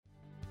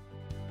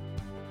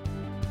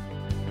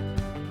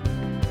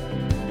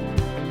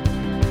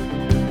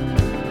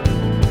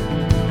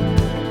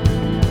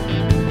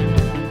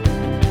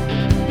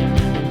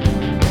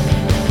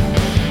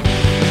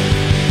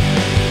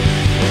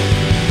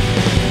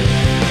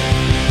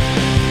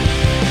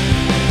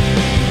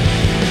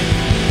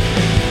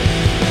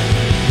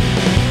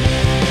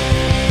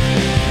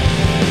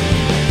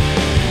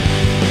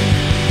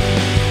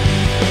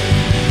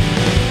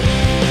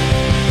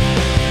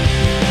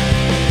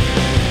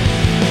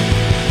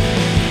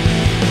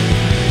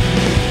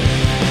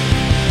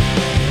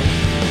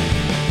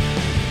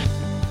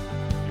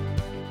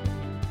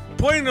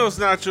Buenos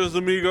nachos,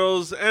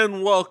 amigos,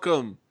 and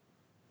welcome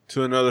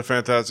to another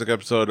fantastic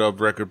episode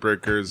of Record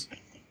Breakers.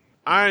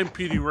 I'm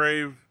Petey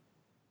Rave,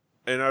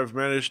 and I've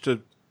managed to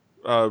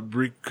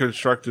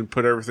reconstruct and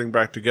put everything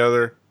back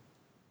together.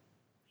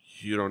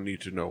 You don't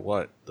need to know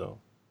what, though.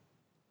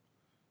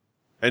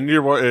 And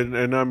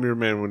I'm your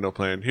man with no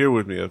plan. Here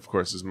with me, of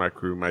course, is my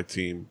crew, my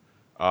team,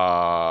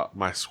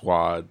 my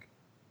squad.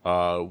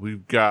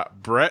 We've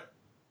got Brett.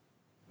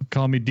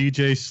 Call me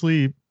DJ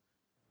Sleep,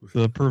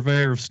 the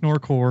purveyor of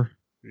Snorecore.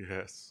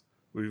 Yes.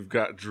 We've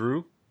got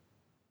Drew.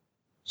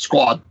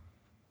 Squad.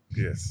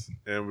 Yes.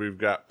 And we've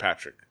got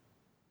Patrick.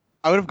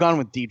 I would have gone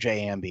with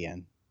DJ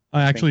Ambien.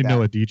 I actually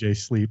know a DJ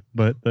Sleep,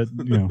 but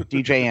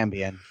DJ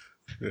Ambien.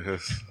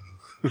 Yes.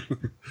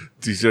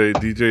 DJ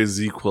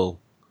Zequel.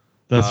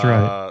 That's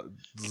right.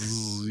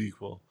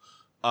 Zequel.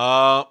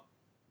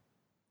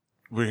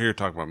 We're here to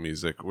talk about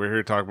music. We're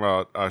here to talk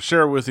about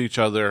share with each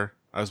other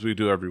as we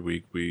do every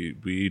week. We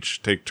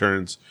each take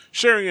turns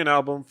sharing an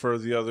album for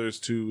the others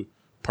to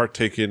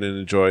partake in and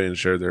enjoy and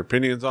share their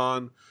opinions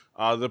on.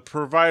 The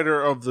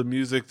provider of the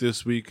music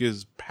this week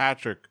is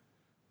Patrick.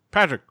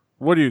 Patrick,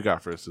 what do you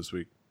got for us this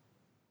week?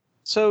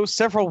 So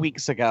several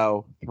weeks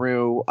ago,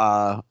 through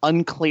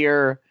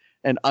unclear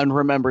and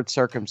unremembered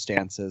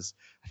circumstances,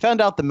 I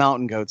found out the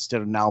Mountain Goats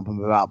did an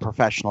album about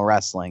professional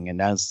wrestling.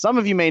 And as some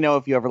of you may know,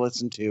 if you ever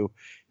listened to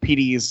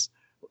PD's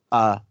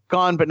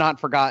Gone But Not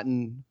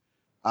Forgotten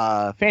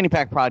Fanny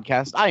Pack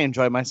podcast, I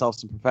enjoy myself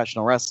some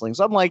professional wrestling.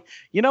 So I'm like,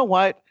 you know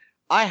what?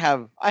 I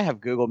have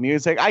Google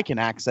Music. I can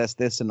access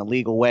this in a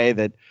legal way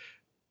that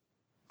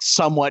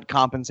somewhat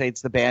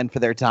compensates the band for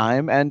their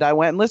time. And I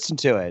went and listened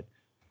to it.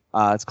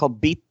 It's called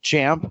Beat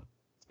Champ.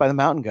 It's by the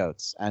Mountain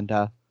Goats.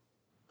 And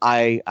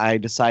I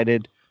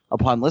decided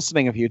upon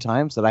listening a few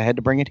times that I had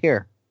to bring it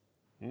here.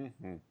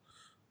 Mm-hmm.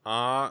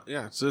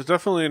 Yeah, so it's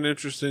definitely an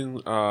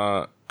interesting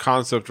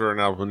concept for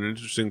an album, an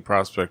interesting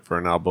prospect for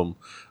an album.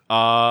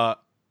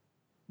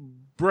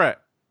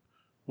 Brett,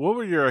 what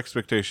were your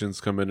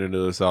expectations coming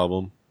into this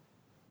album?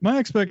 My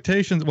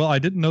expectations, well, I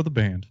didn't know the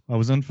band. I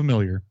was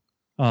unfamiliar.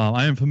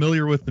 I am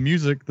familiar with the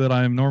music that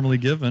I am normally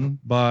given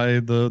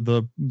by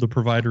the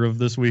provider of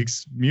this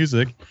week's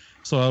music.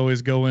 So I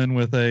always go in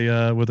with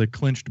a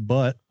clenched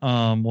butt,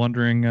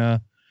 wondering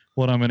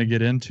what I'm going to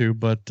get into.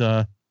 But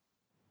I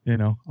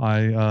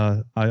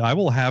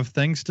will have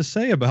things to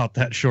say about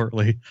that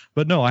shortly.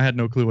 But no, I had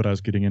no clue what I was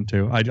getting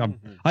into. I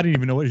didn't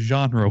even know what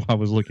genre I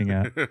was looking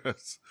at.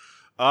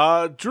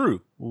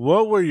 Drew,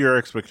 what were your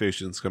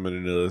expectations coming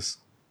into this?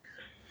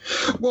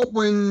 Well,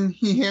 when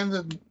he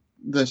handed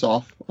this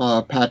off,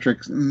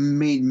 Patrick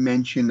made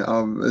mention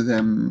of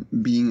them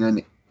being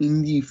an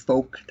indie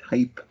folk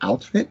type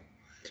outfit,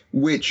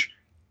 which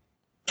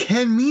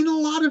can mean a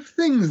lot of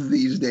things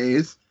these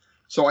days.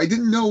 So I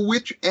didn't know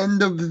which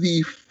end of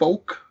the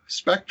folk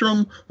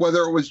spectrum,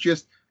 whether it was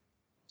just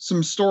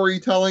some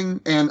storytelling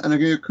and an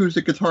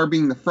acoustic guitar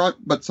being the front,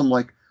 but some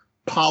like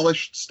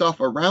polished stuff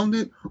around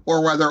it,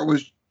 or whether it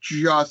was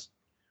just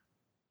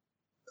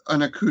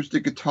an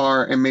acoustic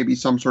guitar and maybe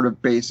some sort of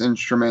bass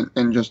instrument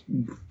and just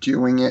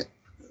doing it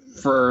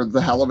for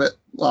the hell of it,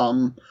 a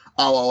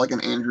la like an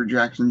Andrew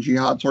Jackson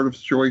Jihad sort of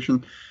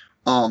situation.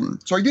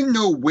 So I didn't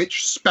know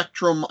which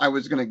spectrum I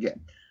was going to get,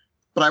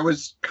 but I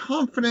was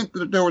confident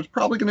that there was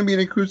probably going to be an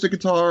acoustic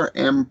guitar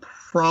and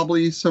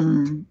probably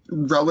some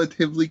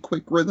relatively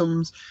quick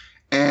rhythms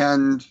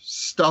and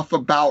stuff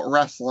about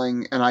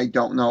wrestling. And I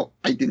didn't know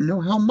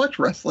how much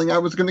wrestling I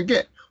was going to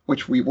get,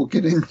 which we will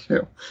get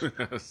into.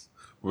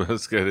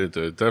 Let's get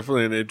into it.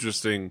 Definitely an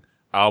interesting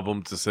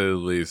album, to say the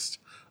least.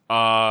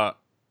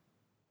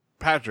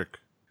 Patrick,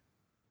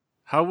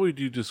 how would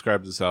you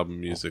describe this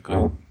album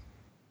musically?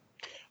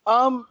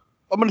 I'm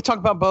going to talk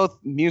about both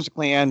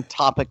musically and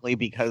topically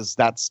because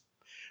that's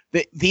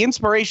the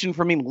inspiration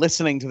for me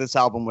listening to this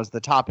album was the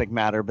topic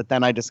matter. But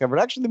then I discovered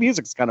actually the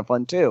music's kind of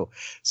fun too.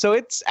 So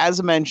it's, as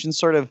I mentioned,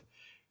 sort of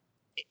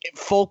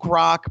folk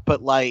rock,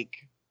 but like,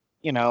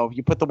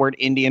 you put the word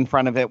indie in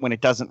front of it when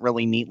it doesn't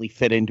really neatly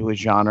fit into a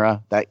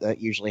genre. That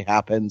usually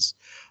happens.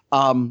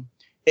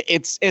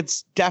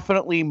 It's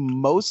definitely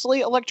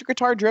mostly electric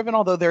guitar driven,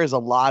 although there is a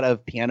lot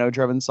of piano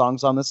driven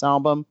songs on this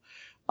album.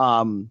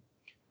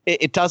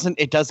 It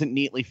doesn't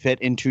neatly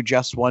fit into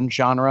just one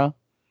genre,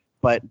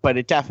 but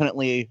it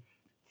definitely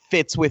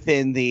fits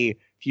within if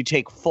you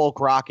take folk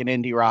rock and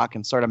indie rock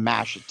and sort of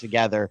mash it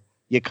together,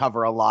 you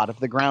cover a lot of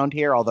the ground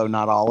here, although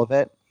not all of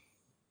it.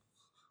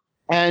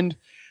 And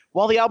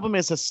while the album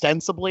is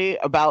ostensibly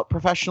about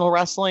professional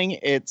wrestling,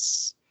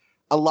 it's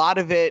a lot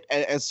of it,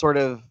 as sort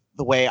of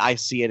the way I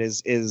see it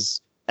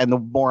is, and the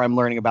more I'm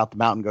learning about the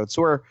Mountain Goats,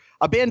 who are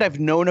a band I've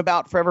known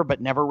about forever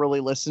but never really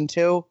listened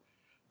to,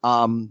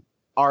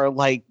 are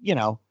like,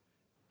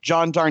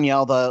 John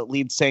Darnielle, the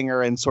lead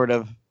singer, and sort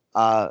of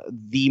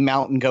the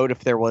Mountain Goat,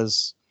 if there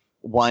was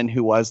one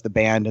who was the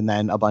band, and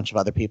then a bunch of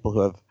other people who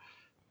have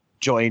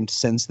joined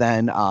since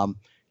then.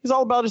 He's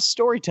all about his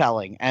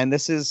storytelling, and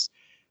this is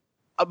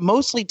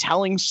mostly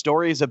telling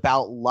stories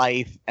about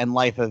life and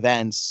life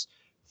events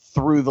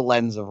through the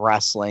lens of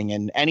wrestling,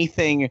 and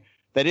anything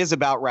that is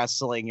about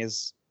wrestling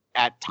is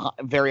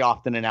very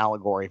often an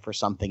allegory for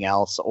something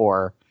else,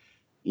 or,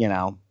 you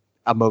know,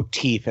 a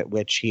motif at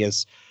which he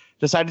has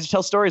decided to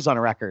tell stories on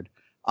a record.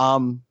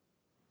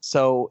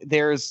 So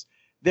there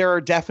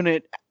are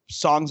definite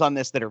songs on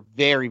this that are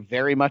very,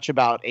 very much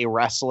about a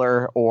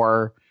wrestler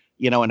or,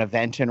 you know, an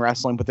event in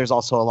wrestling, but there's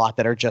also a lot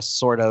that are just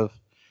sort of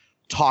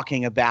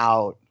talking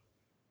about,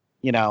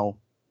 you know,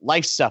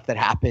 life stuff that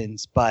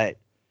happens, but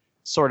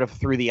sort of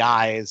through the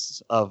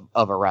eyes of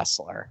a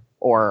wrestler,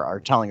 or are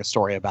telling a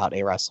story about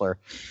a wrestler,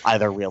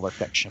 either real or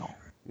fictional.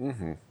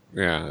 Mm-hmm.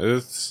 Yeah,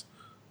 it's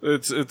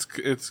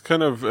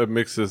kind of, it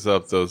mixes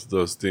up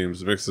those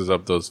themes, mixes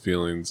up those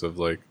feelings of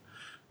like,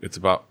 it's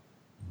about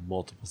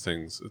multiple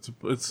things.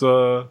 It's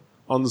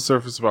on the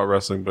surface about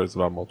wrestling, but it's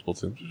about multiple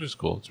things, which is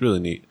cool. It's really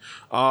neat.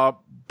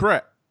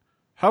 Brett,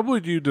 how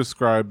would you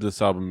describe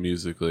this album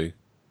musically?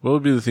 What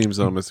would be the themes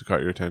elements that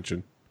caught your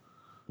attention?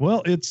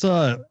 Well, it's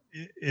not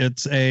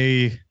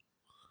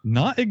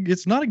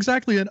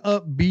exactly an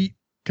upbeat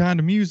kind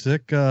of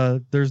music.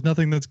 There's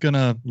nothing that's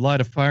gonna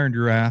light a fire in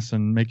your ass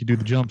and make you do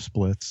the jump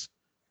splits.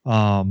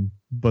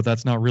 But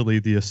that's not really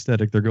the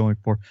aesthetic they're going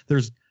for.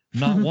 There's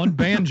not one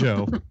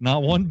banjo,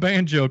 not one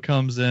banjo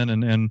comes in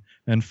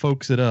and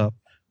folks it up.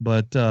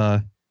 But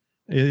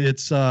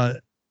it's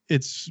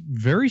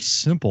very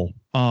simple.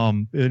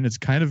 And it's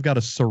kind of got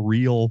a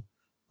surreal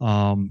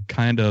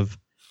kind of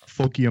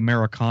folky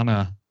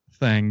Americana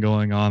thing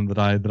going on that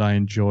I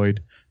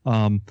enjoyed.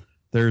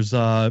 There's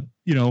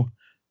you know,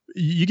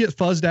 you get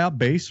fuzzed out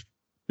bass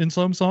in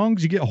some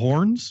songs, you get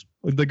horns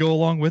that go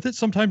along with it.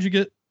 Sometimes you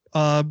get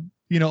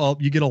you know,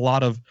 you get a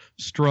lot of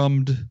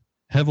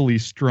heavily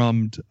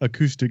strummed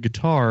acoustic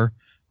guitar.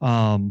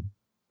 A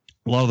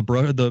lot of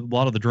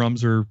the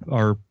drums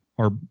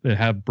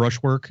have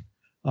brushwork.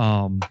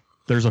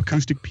 There's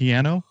acoustic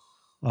piano.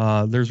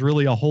 There's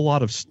really a whole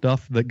lot of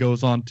stuff that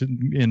goes on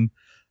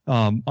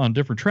on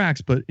different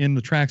tracks, but in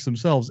the tracks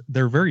themselves,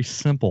 they're very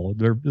simple.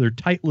 They're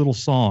tight little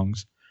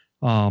songs,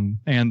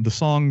 and the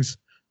songs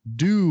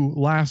do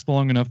last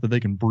long enough that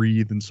they can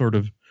breathe and sort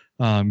of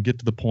get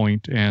to the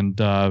point and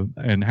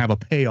have a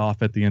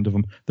payoff at the end of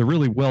them. They're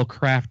really well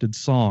crafted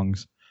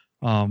songs,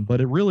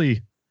 but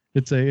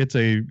it's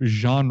a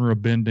genre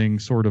bending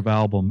sort of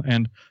album.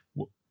 And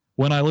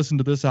when I listened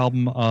to this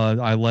album,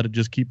 I let it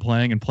just keep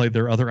playing and play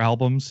their other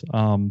albums.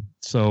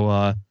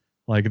 So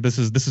like this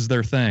is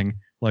their thing.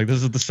 Like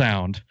this is the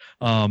sound.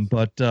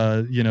 But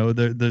you know,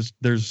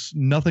 there's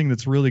nothing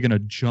that's really going to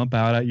jump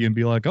out at you and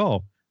be like,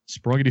 oh,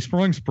 sprungity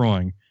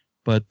sprung.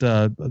 But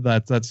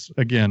that's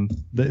again,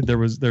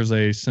 there's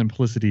a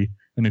simplicity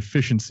and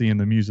efficiency in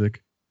the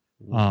music,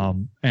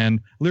 and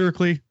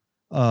lyrically,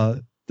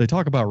 they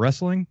talk about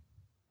wrestling.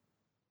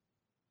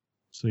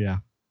 So yeah,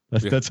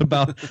 that's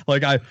about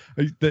like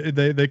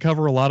they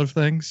cover a lot of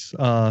things.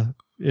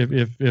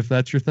 If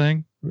that's your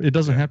thing, it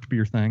doesn't have to be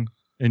your thing,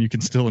 and you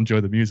can still enjoy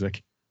the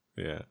music.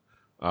 Yeah,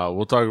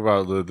 we'll talk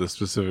about the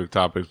specific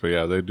topics, but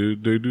yeah, they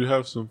do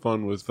have some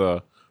fun with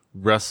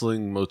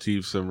wrestling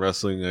motifs and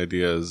wrestling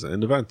ideas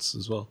and events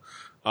as well.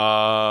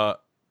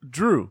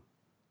 Drew,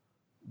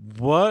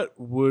 what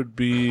would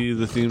be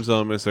the themes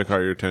elements that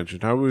caught your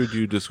attention? How would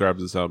you describe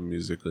this album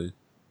musically?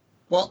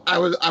 Well, I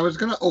was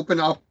gonna open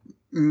up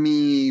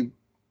me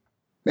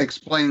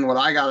explaining what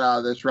I got out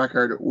of this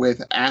record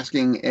with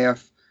asking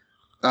if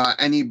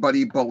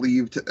anybody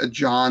believed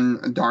John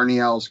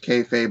Darnielle's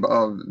kayfabe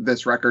of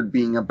this record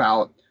being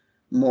about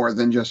more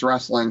than just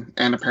wrestling,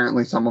 and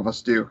apparently some of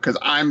us do, because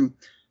I'm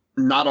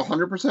not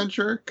 100%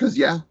 sure, because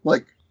yeah,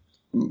 like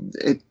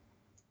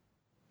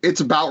it's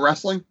about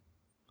wrestling.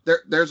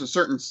 There's a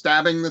certain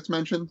stabbing that's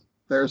mentioned.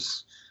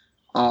 There's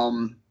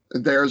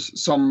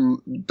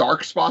some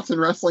dark spots in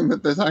wrestling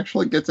that this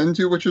actually gets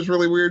into, which is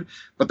really weird,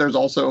 but there's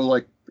also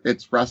like,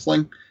 it's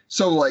wrestling.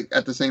 So like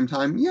at the same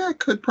time, yeah, it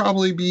could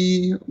probably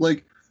be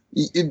like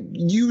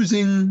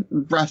using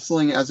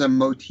wrestling as a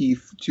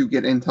motif to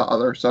get into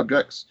other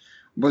subjects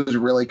was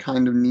really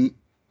kind of neat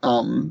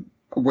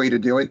way to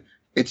do it.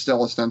 It's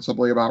still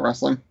ostensibly about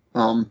wrestling.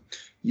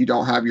 You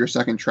don't have your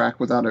second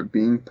track without it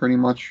being pretty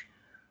much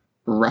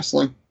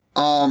wrestling.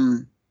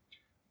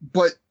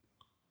 But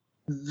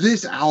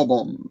this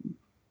album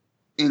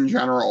in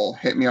general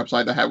hit me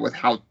upside the head with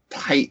how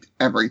tight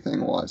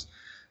everything was.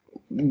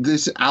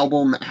 This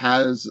album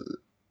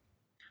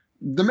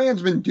the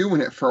man's been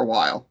doing it for a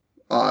while,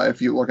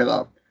 if you look it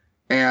up,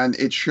 and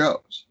it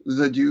shows.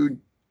 The dude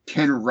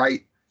can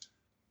write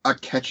a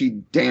catchy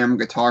damn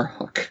guitar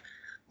hook.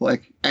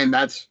 Like, and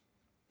that's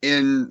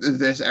in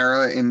this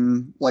era,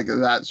 in like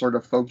that sort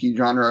of folky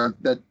genre,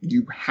 that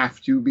you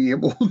have to be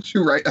able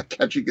to write a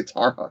catchy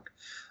guitar hook.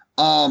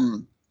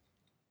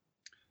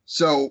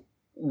 So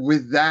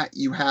with that,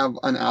 you have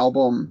an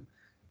album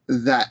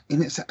that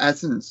in its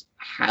essence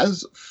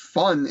has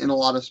fun in a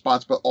lot of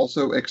spots, but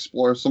also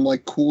explores some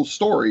like cool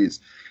stories.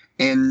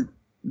 And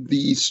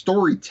the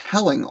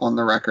storytelling on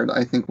the record,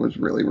 I think, was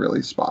really,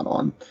 really spot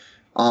on.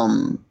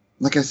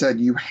 Like I said,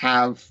 you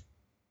have,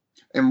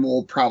 and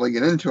we'll probably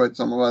get into it,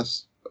 some of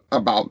us,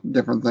 about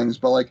different things,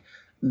 but like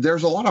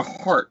there's a lot of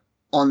heart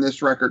on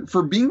this record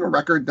for being a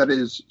record that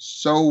is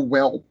so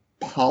well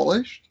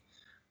polished.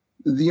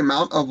 The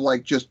amount of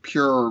like just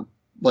pure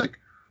like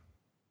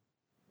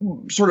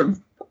sort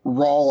of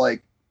raw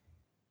like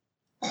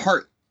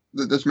heart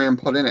that this man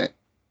put in it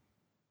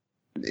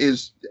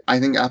is, I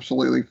think,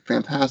 absolutely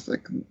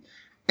fantastic.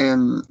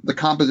 And the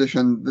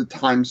composition, the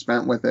time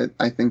spent with it,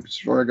 I think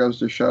sort of goes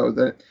to show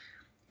that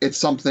it's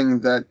something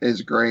that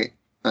is great.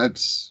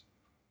 It's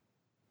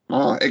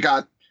it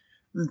got,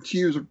 to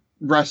use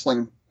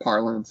wrestling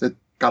parlance, it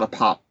got a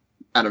pop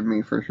out of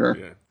me for sure.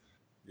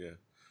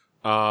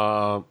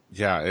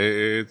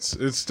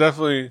 It's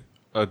definitely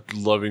a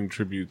loving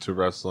tribute to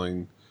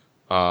wrestling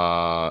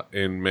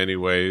in many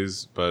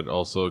ways, but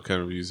also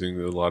kind of using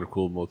a lot of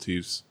cool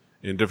motifs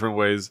in different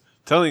ways,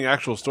 telling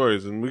actual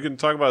stories. And we can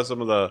talk about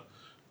some of the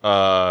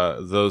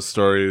those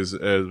stories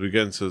as we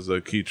get into the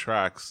key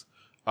tracks.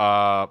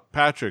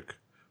 Patrick,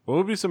 what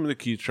would be some of the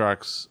key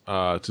tracks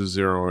to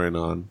zero in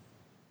on?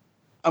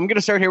 I'm going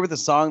to start here with a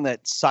song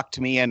that sucked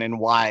me in, and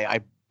why. I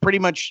pretty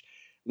much,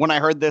 when I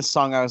heard this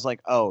song, I was like,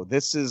 oh,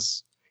 this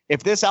is,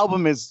 if this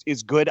album is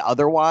good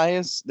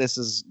otherwise, this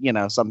is,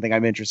 something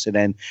I'm interested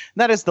in. And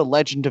that is The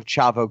Legend of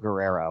Chavo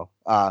Guerrero.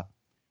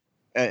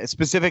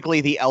 Specifically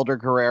the elder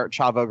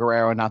Chavo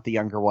Guerrero, not the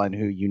younger one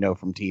who you know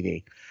from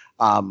TV.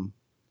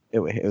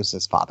 It was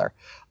his father.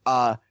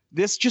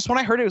 This, just when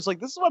I heard it, was like,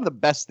 this is one of the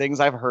best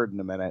things I've heard in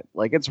a minute.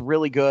 Like, it's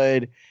really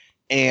good.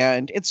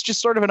 And it's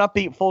just sort of an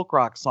upbeat folk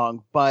rock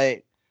song,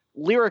 but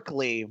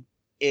lyrically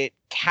it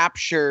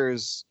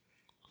captures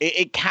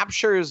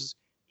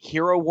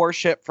hero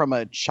worship from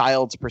a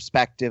child's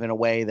perspective in a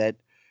way that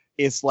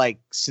is like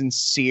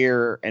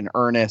sincere and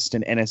earnest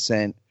and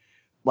innocent.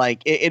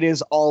 Like it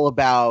is all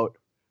about,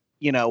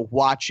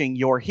 watching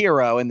your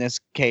hero, in this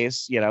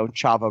case,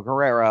 Chavo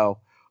Guerrero,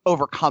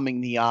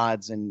 overcoming the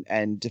odds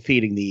and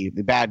defeating the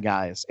bad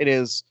guys. It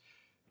is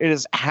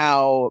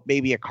how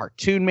maybe a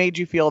cartoon made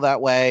you feel that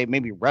way.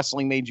 Maybe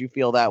wrestling made you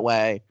feel that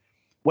way.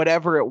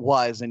 Whatever it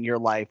was in your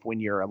life when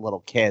you're a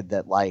little kid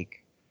that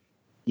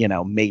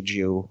made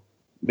you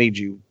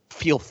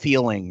feel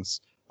feelings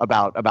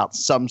about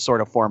some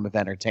sort of form of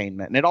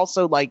entertainment. And it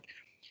also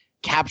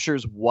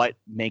captures what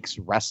makes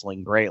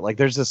wrestling great. Like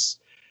there's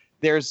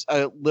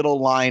a little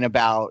line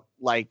about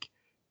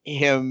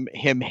him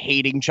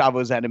hating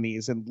Chavo's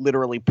enemies and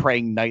literally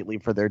praying nightly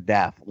for their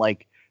death.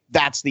 Like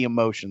that's the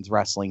emotions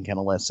wrestling can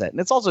elicit.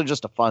 And it's also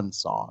just a fun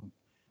song.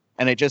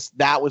 And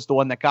that was the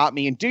one that got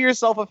me. And do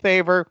yourself a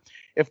favor,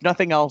 if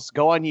nothing else,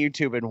 go on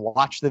YouTube and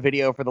watch the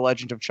video for The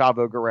Legend of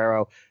Chavo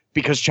Guerrero,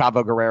 because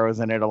Chavo Guerrero is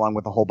in it along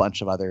with a whole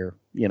bunch of other,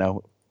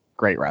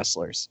 great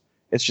wrestlers.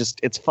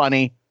 It's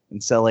funny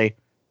and silly,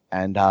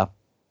 and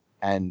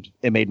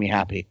it made me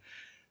happy.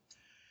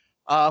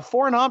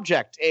 Foreign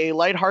Object, a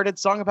lighthearted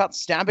song about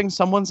stabbing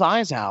someone's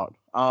eyes out.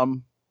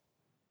 And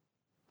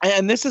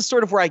this is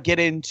sort of where I get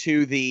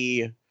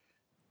into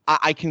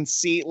I can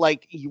see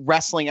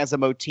wrestling as a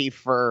motif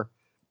for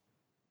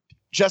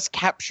just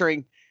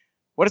capturing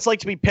what it's like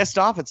to be pissed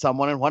off at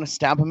someone and want to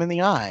stab them in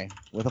the eye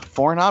with a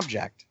foreign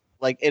object.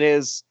 Like it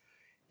is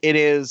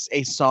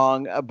a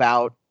song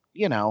about,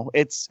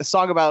 it's a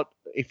song about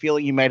a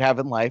feeling you might have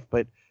in life,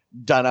 but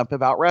done up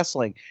about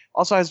wrestling.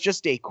 Also has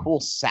just a cool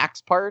sax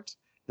part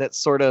that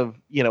sort of,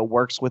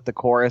 works with the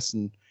chorus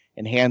and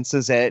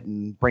enhances it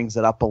and brings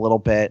it up a little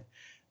bit.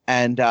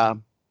 And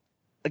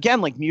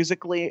again,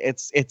 musically,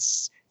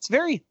 it's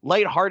very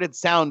lighthearted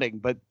sounding,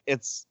 but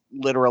it's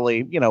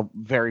literally,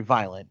 very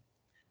violent.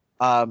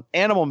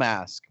 Animal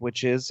Mask,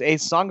 which is a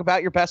song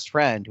about your best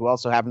friend who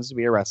also happens to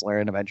be a wrestler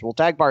and eventual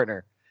tag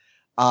partner.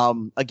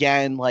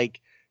 Again,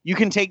 you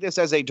can take this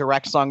as a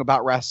direct song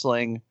about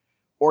wrestling,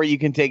 or you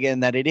can dig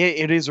in that it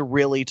is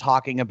really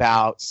talking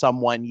about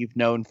someone you've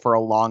known for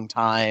a long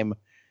time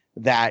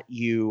that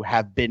you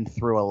have been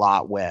through a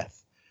lot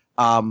with.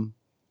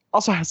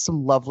 Also has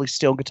some lovely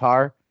steel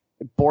guitar.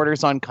 It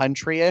borders on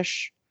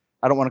country-ish.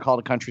 I don't want to call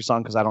it a country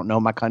song because I don't know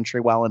my country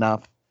well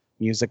enough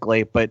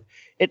musically, but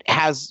it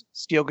has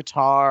steel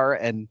guitar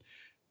and,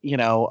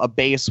 a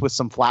bass with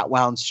some flat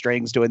wound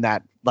strings doing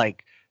that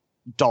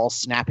dull,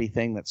 snappy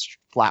thing that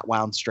flat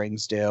wound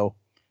strings do.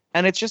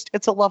 And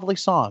it's a lovely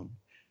song.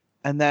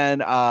 And then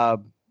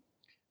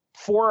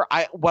what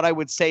I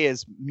would say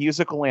is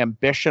musical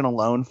ambition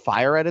alone,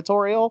 Fire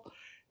Editorial,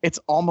 it's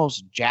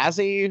almost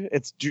jazzy.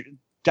 It's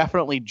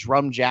definitely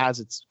drum jazz.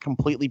 It's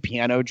completely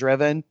piano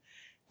driven.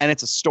 And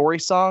it's a story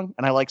song,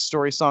 and I like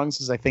story songs,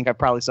 as I think I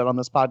probably said on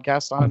this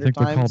podcast 100 times. I think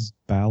they're called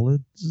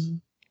ballads.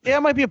 Yeah,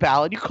 it might be a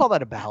ballad. You call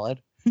that a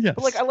ballad? Yes.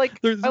 But I like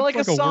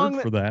a song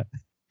for that.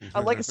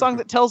 I like a song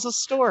that tells a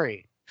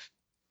story.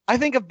 I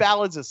think of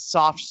ballads as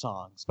soft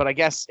songs, but I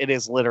guess it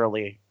is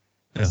literally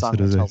a song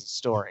that tells a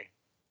story.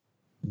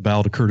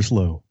 Ballad of Curtis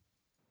Lowe.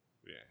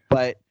 Yeah.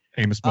 But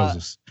Amos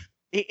Moses.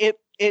 It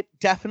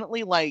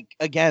definitely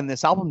again,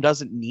 this album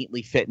doesn't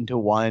neatly fit into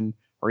one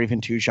or even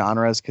two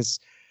genres because.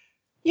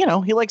 He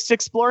likes to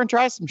explore and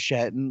try some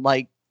shit. And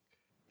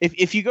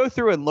if you go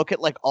through and look at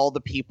all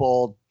the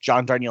people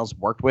John Darnielle's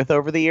worked with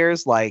over the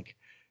years,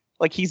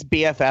 he's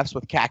BFFs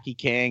with Khaki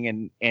King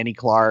and Annie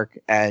Clark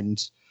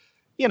and,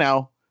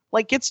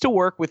 like gets to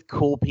work with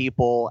cool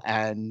people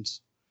and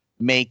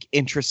make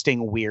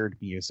interesting, weird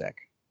music.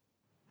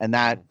 And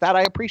that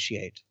I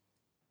appreciate.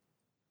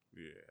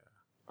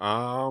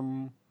 Yeah.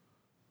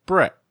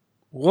 Brett,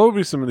 what would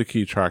be some of the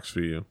key tracks for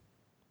you?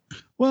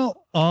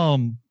 Well,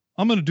 I'm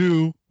gonna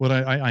do what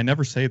I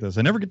never say this.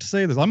 I never get to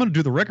say this. I'm gonna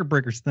do the Record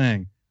Breakers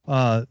thing.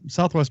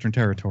 Southwestern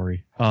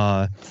Territory.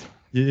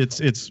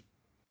 It's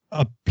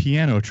a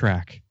piano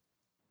track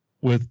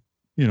with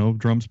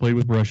drums played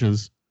with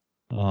brushes.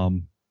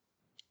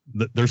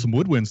 There's some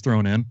woodwinds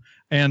thrown in,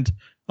 and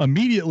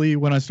immediately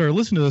when I started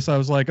listening to this, I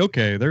was like,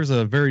 okay, there's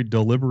a very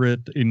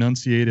deliberate,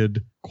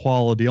 enunciated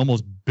quality,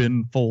 almost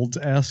Ben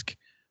Folds-esque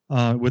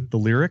with the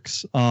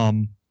lyrics.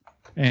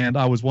 And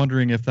I was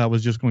wondering if that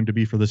was just going to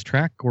be for this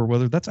track or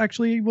whether that's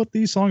actually what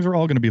these songs are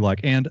all going to be like.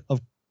 And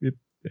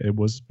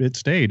it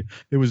stayed.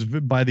 It was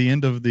by the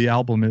end of the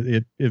album,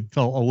 it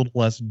felt a little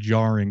less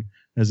jarring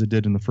as it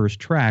did in the first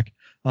track.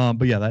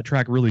 But yeah, that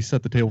track really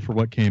set the table for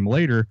what came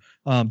later.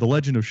 The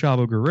Legend of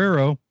Chavo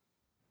Guerrero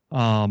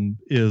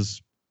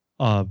is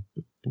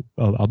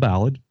a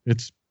ballad.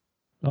 It's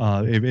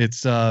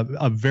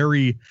a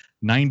very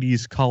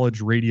 90s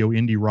college radio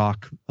indie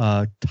rock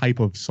type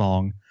of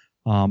song.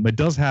 It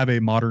does have a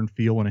modern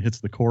feel when it hits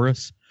the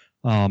chorus.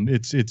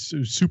 It's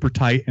super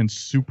tight and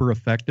super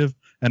effective,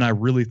 and I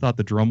really thought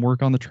the drum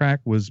work on the track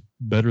was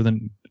better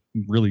than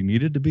it really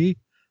needed to be.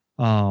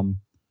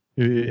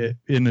 In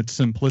its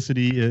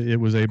simplicity, it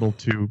was able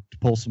to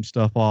pull some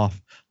stuff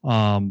off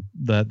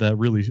that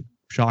really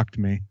shocked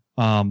me.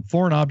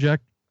 Foreign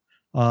Object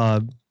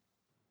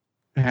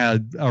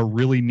had a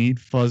really neat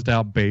fuzzed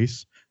out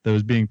bass that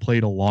was being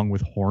played along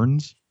with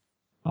horns.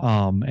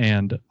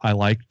 And I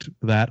liked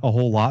that a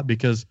whole lot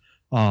because,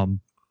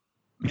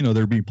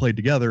 they're being played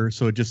together.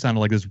 So it just sounded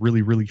like this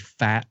really, really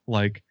fat,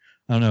 like,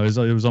 I don't know,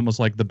 it was almost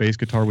like the bass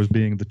guitar was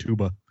being the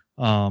tuba,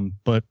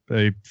 but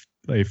a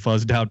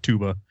fuzzed out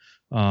tuba.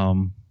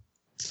 I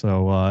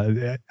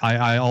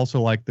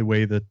also like the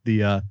way that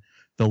the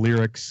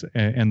lyrics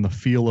and the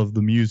feel of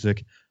the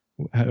music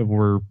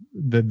were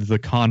the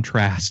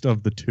contrast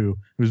of the two.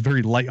 It was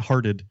very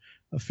lighthearted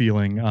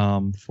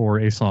feeling for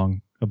a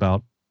song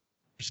about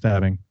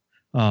stabbing.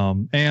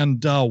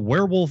 And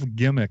Werewolf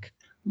Gimmick.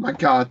 My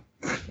God.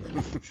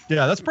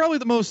 Yeah, that's probably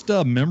the most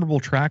memorable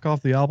track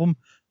off the album.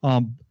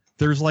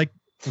 There's like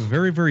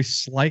very, very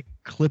slight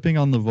clipping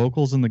on the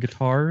vocals and the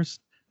guitars,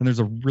 and there's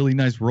a really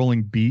nice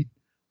rolling beat.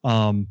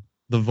 The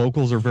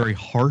vocals are very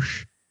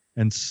harsh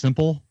and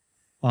simple.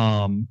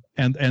 And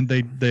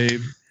they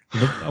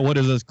what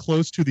is as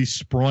close to the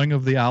sproing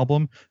of the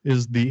album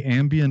is the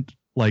ambient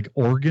like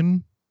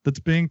organ that's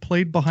being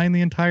played behind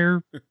the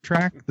entire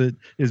track that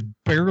is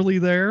barely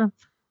there.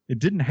 It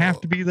didn't have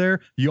to be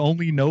there. You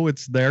only know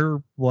it's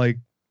there like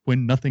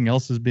when nothing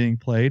else is being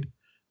played.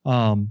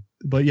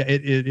 But yeah,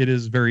 it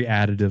is very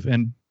additive.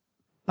 And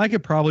I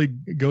could probably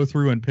go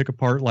through and pick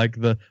apart like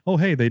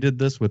hey, they did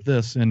this with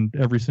this in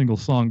every single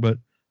song, but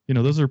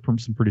those are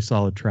some pretty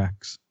solid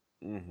tracks.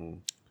 Mm-hmm.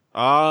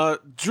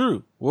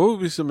 Drew, what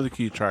would be some of the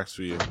key tracks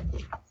for you?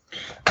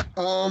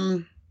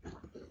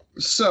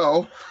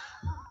 So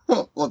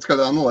let's go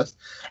down the list.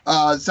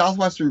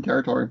 Southwestern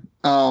Territory.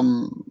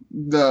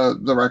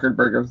 The Record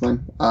Breaker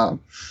thing.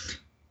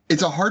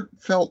 It's a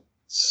heartfelt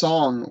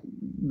song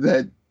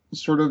that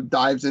sort of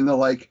dives into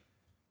like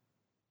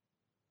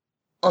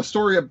a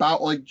story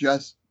about like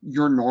just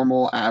your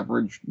normal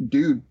average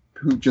dude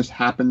who just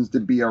happens to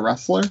be a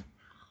wrestler,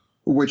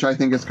 which I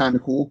think is kind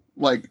of cool.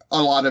 Like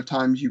a lot of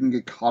times you can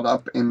get caught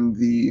up in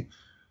the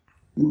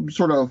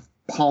sort of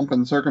pomp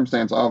and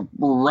circumstance of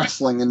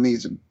wrestling in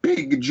these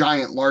big,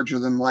 giant, larger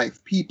than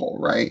life people,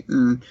 right?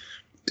 And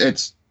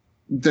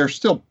they're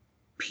still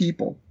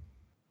people.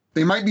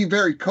 They might be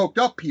very coked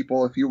up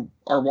people if you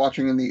are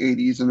watching in the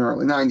 80s and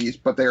early 90s,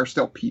 but they are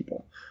still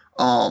people.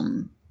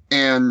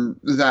 And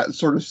that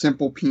sort of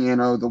simple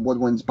piano, the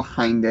woodwinds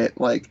behind it,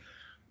 like,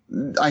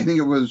 I think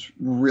it was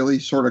really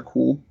sort of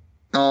cool.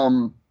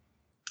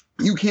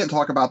 You can't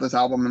talk about this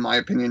album, in my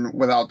opinion,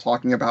 without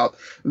talking about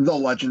The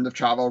Legend of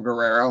Chavo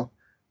Guerrero.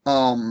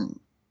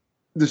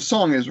 The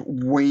song is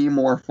way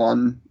more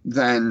fun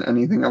than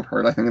anything I've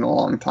heard, I think, in a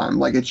long time.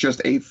 Like, it's just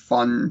a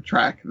fun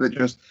track that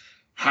just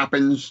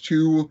happens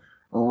to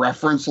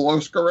reference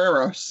Los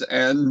Guerreros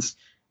and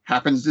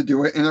happens to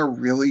do it in a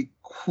really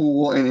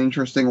cool and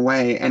interesting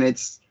way. And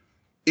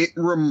it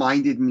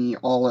reminded me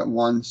all at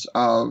once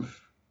of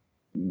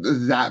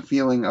that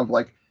feeling of,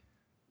 like,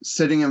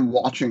 sitting and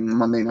watching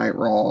Monday Night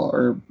Raw,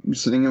 or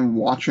sitting and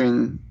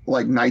watching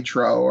like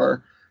Nitro,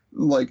 or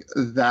like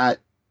that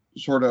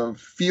sort of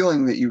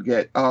feeling that you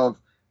get of,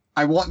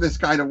 I want this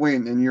guy to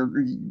win.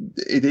 And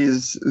it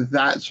is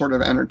that sort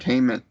of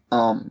entertainment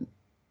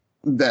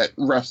that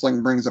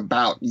wrestling brings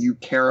about. You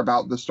care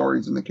about the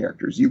stories and the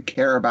characters. You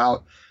care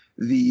about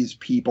these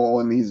people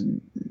and these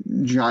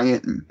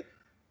giant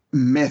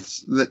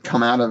myths that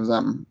come out of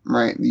them,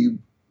 right?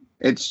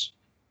 It's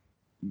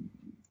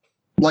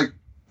like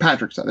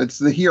Patrick said, it's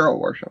the hero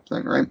worship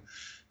thing, right?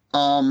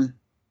 Foreign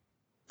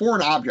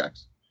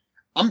Objects.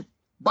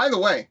 By the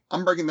way,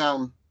 I'm breaking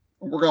down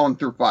we're going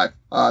through 5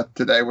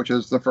 today, which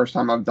is the first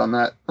time I've done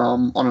that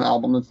on an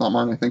album that's not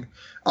mine, I think.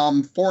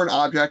 Foreign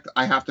Object,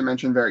 I have to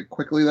mention very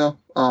quickly, though,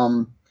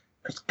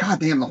 because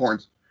goddamn the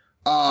horns.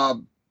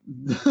 The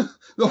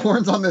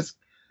horns on this,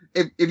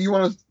 if you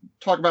want to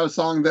talk about a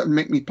song that would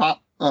make me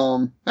pop,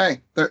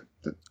 hey, yeah.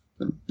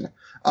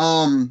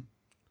 And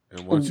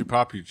once you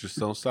pop, you just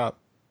don't stop.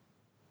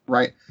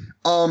 Right.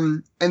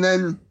 And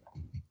then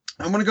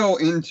I'm going to go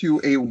into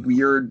a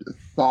weird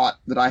thought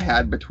that I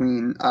had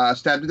between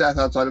Stabbed to Death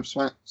Outside of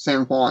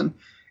San Juan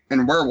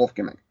and Werewolf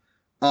Gimmick.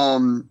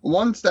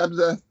 One, Stabbed to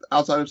Death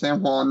Outside of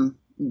San Juan,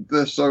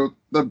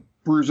 the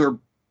Bruiser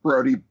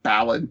Brody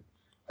ballad,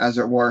 as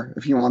it were,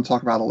 if you want to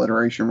talk about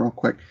alliteration real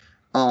quick.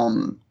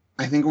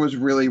 I think it was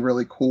really,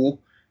 really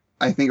cool.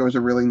 I think it was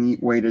a really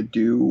neat way to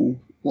do,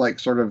 like,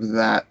 sort of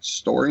that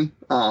story.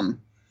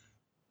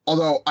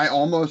 Although I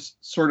almost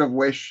sort of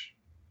wish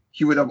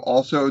he would have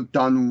also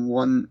done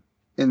one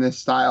in this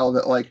style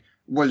that, like,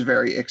 was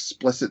very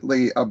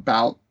explicitly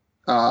about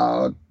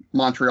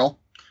Montreal.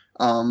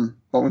 But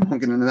we won't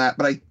get into that.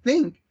 But I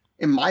think,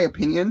 in my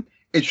opinion,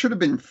 it should have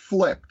been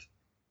flipped,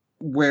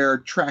 where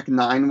track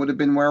 9 would have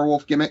been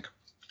Werewolf Gimmick,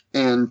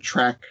 and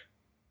track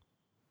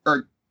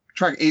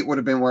 8 would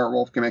have been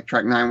Werewolf Gimmick,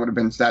 track 9 would have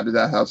been Stabbed to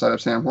Death Outside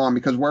of San Juan,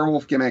 because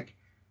Werewolf Gimmick,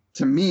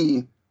 to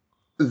me,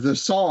 the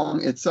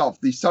song itself,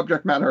 the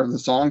subject matter of the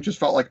song just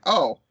felt like,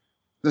 oh,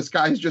 this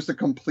guy's just a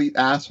complete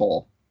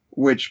asshole,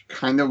 which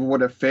kind of would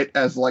have fit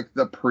as, like,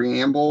 the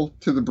preamble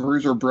to the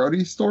Bruiser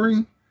Brody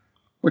story,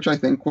 which I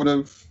think would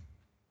have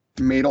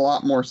made a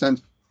lot more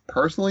sense.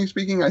 Personally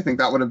speaking, I think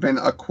that would have been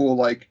a cool,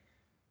 like,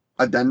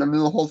 addendum to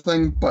the whole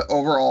thing. But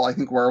overall, I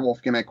think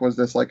Werewolf Gimmick was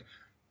this, like,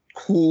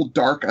 cool,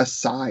 dark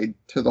aside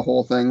to the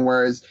whole thing,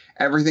 whereas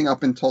everything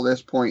up until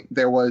this point,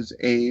 there was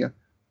a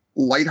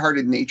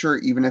lighthearted nature,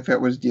 even if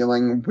it was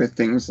dealing with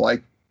things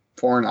like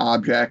Foreign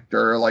Object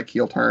or, like,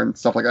 Heel Turn,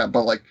 stuff like that.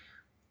 But, like,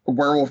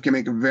 Werewolf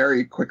Gimmick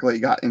very quickly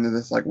got into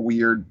this, like,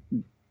 weird,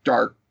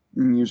 dark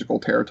musical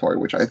territory,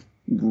 which I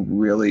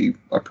really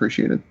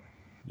appreciated.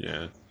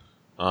 Yeah.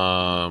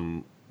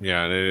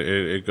 Yeah, and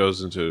it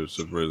goes into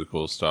some really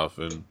cool stuff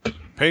and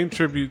paying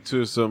tribute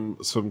to some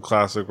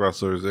classic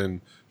wrestlers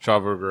in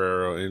Chavo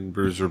Guerrero, in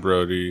Bruiser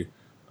Brody,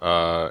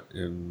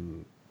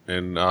 and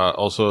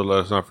also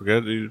let's not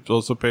forget they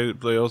also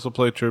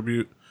play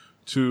tribute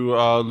to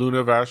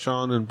Luna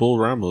Vachon and Bull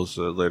Ramos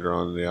later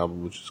on in the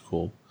album, which is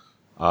cool.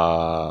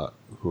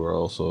 Who are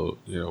also,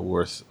 you know,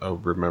 worth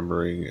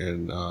remembering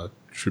and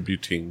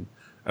tributing,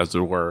 as it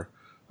were.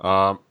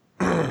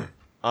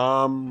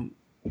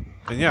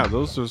 And yeah,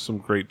 those are some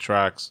great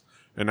tracks.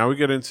 And now we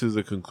get into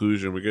the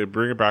conclusion. We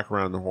bring it back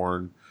around the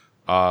horn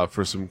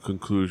for some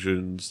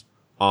conclusions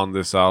on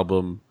this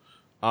album.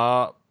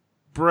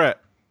 Brett,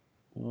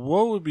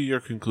 what would be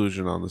your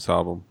conclusion on this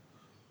album?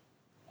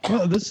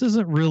 Well, this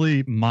isn't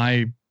really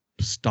my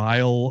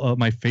style,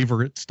 my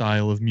favorite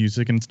style of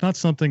music, and it's not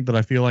something that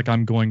I feel like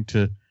I'm going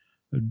to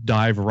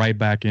dive right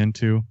back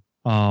into.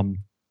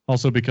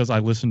 Also because I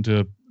listened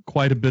to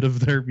quite a bit of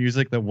their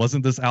music that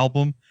wasn't this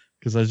album,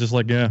 because I was just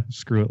like, yeah,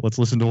 screw it. Let's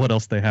listen to what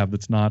else they have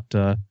that's not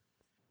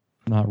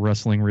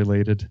wrestling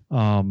related.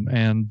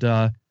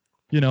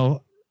 You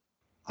know,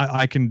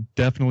 I can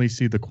definitely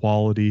see the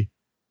quality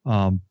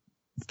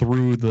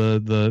through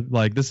the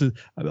like. This is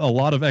a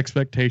lot of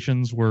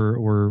expectations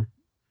were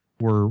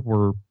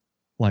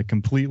like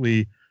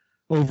completely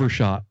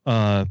overshot.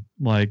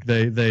 Like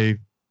they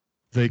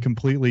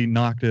completely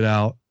knocked it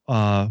out.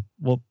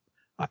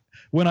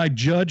 When I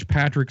judge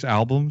Patrick's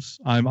albums,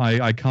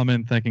 I come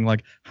in thinking,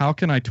 like, how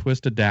can I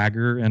twist a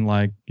dagger and,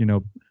 like, you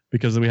know,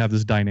 because we have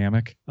this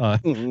dynamic,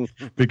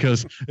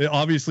 because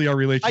obviously our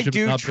relationship. I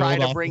do try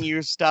to bring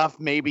you stuff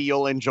maybe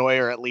you'll enjoy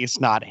or at least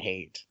not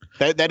hate.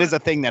 That is a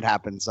thing that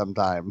happens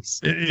sometimes.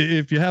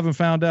 If you haven't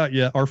found out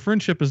yet, our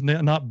friendship is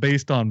not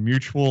based on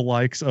mutual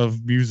likes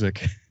of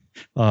music.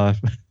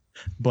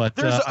 But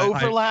there's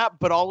overlap,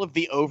 but all of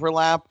the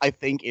overlap, I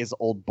think, is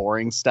old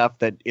boring stuff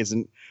that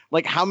isn't,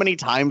 like, how many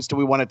times do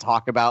we want to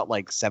talk about,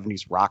 like,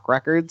 70s rock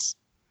records?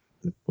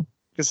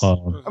 Because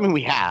I mean,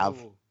 we have,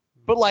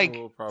 but, like,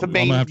 the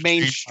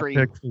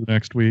mainstream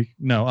next week.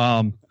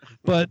 No,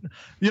 but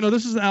you know,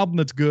 this is an album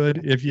that's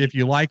good. If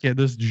you like it,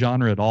 this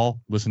genre at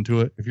all, listen to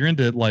it. If you're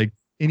into, like,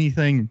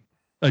 anything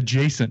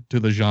adjacent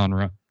to the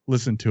genre,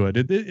 listen to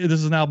it. This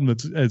is an album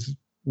that's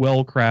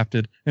well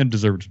crafted and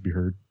deserves to be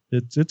heard.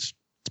 It's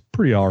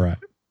pretty all right.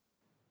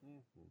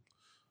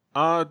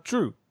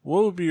 Drew,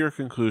 what would be your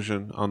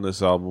conclusion on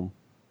this album?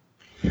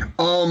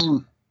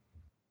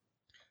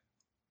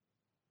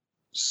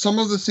 Some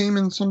of the same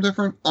and some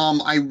different.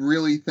 I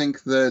really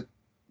think that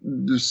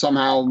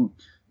somehow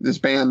this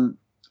band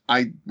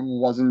I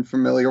wasn't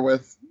familiar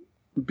with,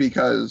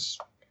 because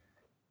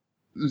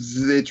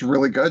it's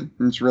really good.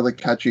 It's really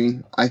catchy.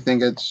 I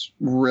think it's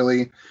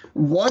really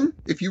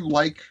if you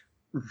like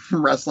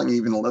wrestling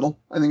even a little,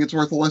 I think it's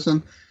worth a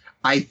listen.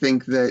 I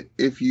think that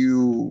if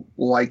you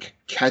like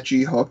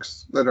catchy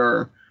hooks that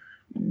are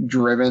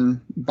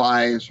driven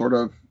by sort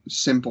of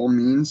simple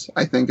means,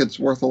 I think it's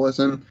worth a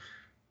listen.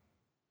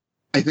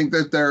 I think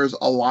that there's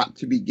a lot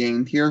to be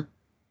gained here.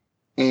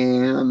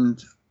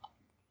 And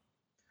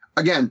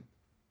again,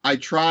 I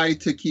try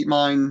to keep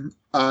mine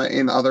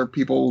in other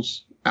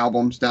people's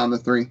albums down to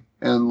 3.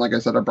 And like I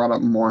said, I brought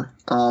up more.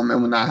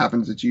 And when that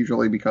happens, it's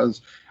usually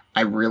because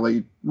I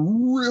really,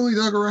 really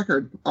dug a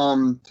record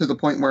to the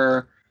point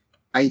where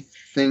I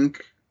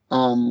think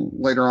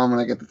later on when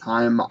I get the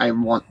time, I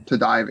want to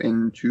dive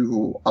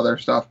into other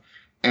stuff.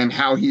 And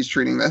how he's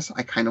treating this,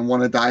 I kind of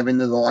want to dive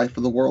into the life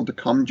of the world to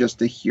come just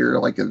to hear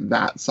like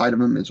that side of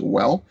him as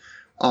well.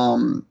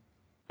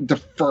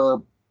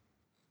 Defer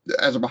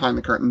as a behind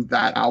the curtain,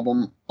 that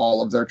album,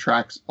 all of their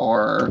tracks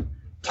are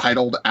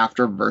titled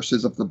after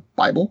verses of the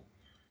Bible.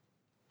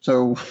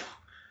 So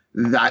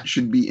that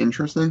should be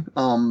interesting.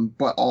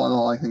 But all in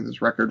all, I think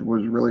this record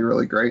was really,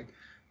 really great.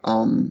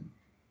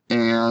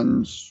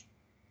 And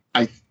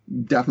I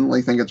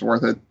definitely think it's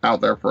worth it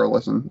out there for a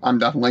listen. I'm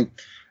definitely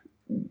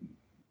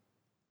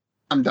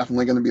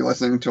going to be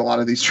listening to a lot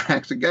of these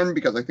tracks again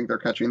because I think they're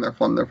catchy and they're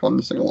fun. They're fun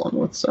to sing along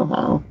with.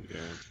 So,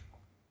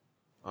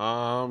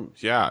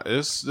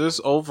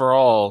 this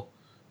overall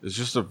is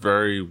just a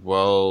very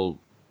well,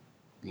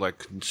 like,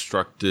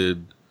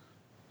 constructed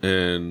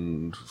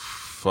and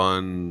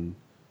fun,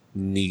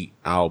 neat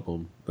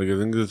album. Like, I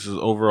think this is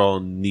overall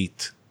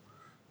neat,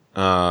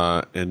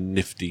 and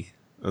nifty.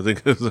 I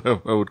think that's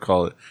what I would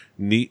call it.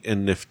 Neat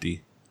and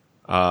nifty.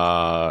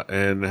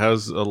 And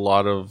has a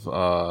lot of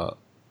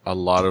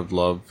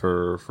love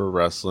for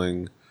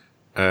wrestling,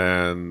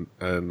 and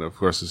of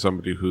course, as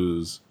somebody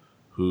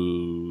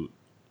who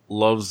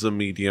loves the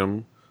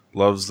medium,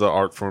 loves the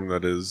art form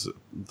that is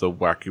the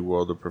wacky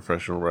world of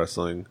professional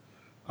wrestling,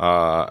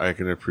 I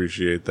can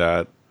appreciate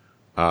that.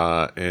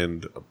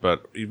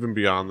 But even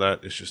beyond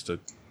that, it's just a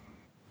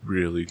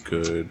really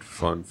good,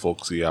 fun,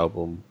 folksy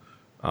album.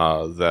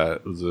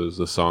 That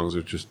the songs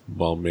are just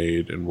well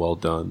made and well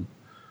done.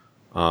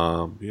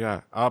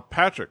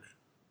 Patrick,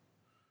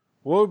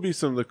 what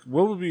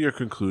would be your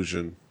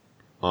conclusion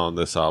on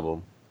this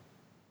album?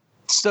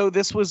 So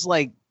this was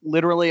like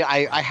literally,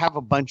 I have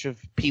a bunch of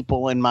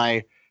people in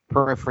my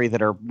periphery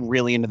that are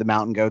really into the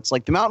Mountain Goats.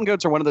 Like the Mountain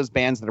Goats are one of those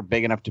bands that are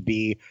big enough to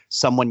be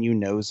someone you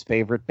know's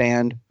favorite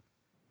band.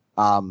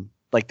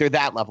 Like they're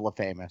that level of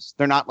famous.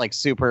 They're not like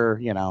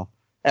super,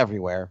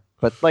 everywhere,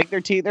 but like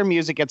their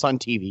music gets on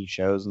TV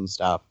shows and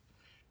stuff,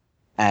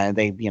 and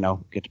they,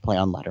 get to play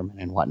on Letterman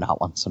and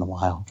whatnot once in a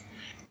while.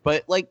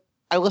 But like,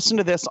 I listened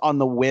to this on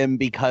the whim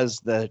because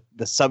the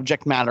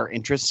subject matter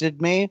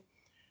interested me,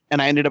 and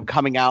I ended up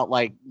coming out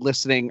like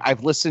listening.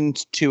 I've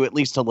listened to at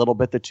least a little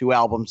bit the 2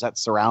 albums that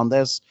surround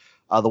this,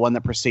 the one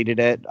that preceded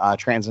it,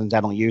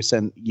 Transcendental Youth,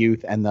 and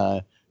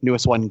the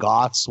newest one,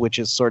 Goths, which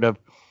is sort of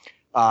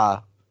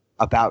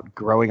about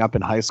growing up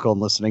in high school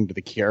and listening to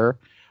The Cure.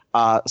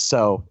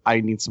 So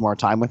I need some more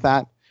time with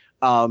that.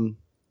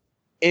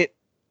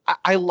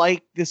 I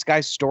like this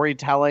guy's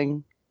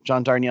storytelling,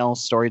 John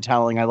Darnielle's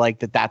storytelling. I like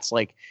that that's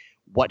like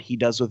what he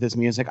does with his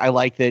music. I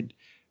like that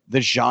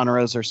the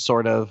genres are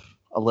sort of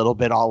a little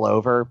bit all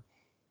over.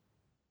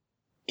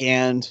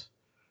 And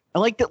I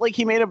like that like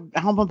he made an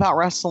album about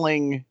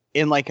wrestling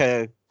in like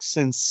a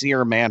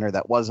sincere manner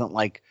that wasn't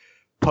like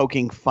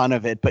poking fun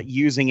of it, but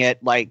using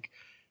it like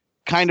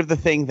kind of the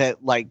thing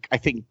that like I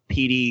think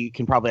PD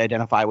can probably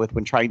identify with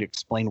when trying to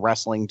explain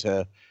wrestling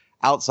to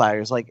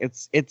outsiders. Like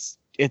it's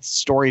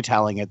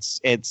storytelling.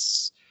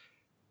 It's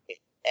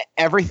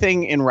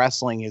everything in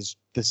wrestling is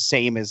the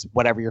same as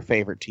whatever your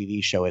favorite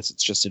TV show is.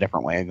 It's just a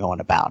different way of going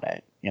about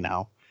it.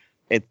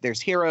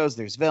 There's heroes,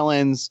 there's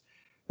villains,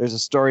 there's a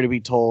story to be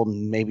told,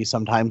 and maybe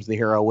sometimes the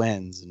hero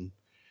wins. And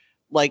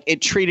like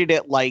it treated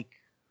it like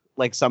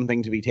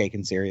something to be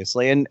taken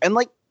seriously. And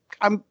like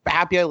I'm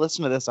happy I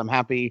listened to this. I'm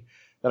happy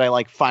that I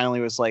like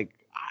finally was like,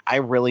 I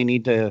really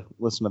need to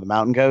listen to the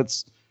Mountain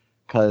Goats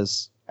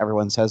because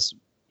everyone says,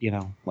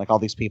 like all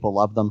these people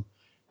love them.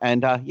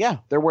 And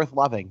they're worth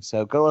loving.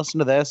 So go listen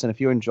to this. And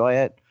if you enjoy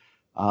it,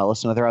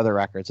 listen to their other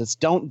records. It's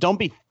don't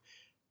be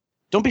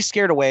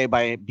scared away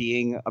by it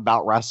being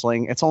about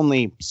wrestling. It's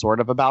only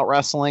sort of about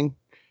wrestling.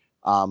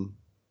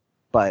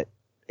 But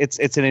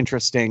it's an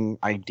interesting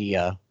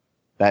idea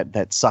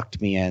that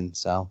sucked me in.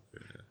 So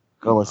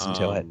go listen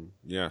to it.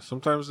 Yeah,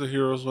 sometimes the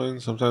heroes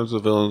win, sometimes the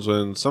villains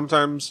win,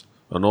 sometimes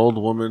an old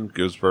woman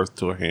gives birth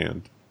to a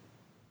hand.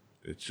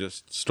 It's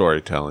just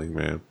storytelling,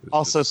 man.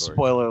 Also,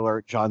 spoiler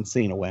alert, John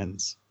Cena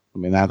wins. I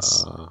mean,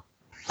 that's...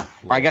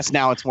 I guess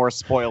now it's more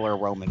spoiler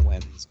Roman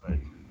wins. But,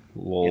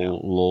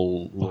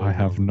 I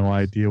have no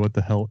idea what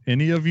the hell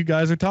any of you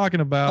guys are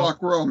talking about.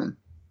 Fuck Roman.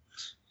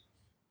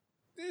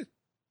 Take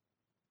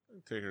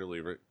it or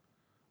leave it.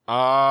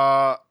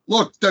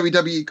 Look,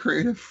 WWE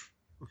creative.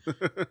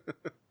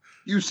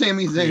 You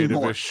Sami Zayn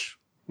more.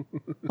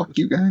 Fuck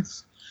you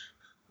guys.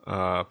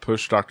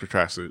 Push Dr.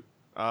 Tracksuit.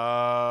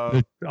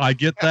 I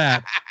get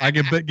that. I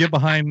can get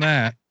behind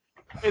that.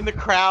 In the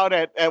crowd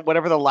at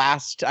whatever I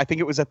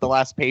think it was at the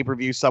last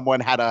pay-per-view,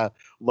 someone had a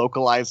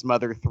localized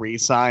Mother 3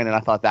 sign, and I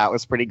thought that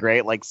was pretty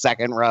great. Like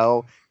second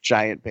row,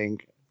 giant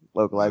pink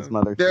localized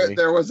Mother 3.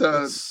 There was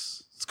a...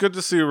 It's good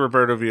to see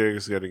Roberto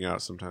Villegas getting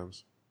out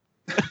sometimes.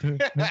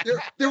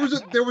 there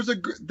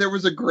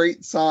was a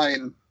great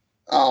sign.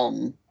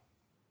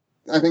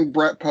 I think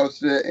Brett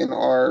posted it in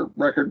our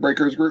Record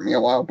Breakers group me a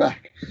while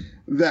back.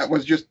 That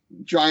was just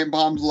Giant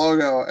Bomb's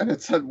logo, and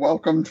it said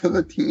 "Welcome to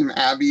the team,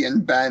 Abby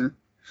and Ben,"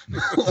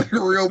 like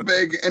real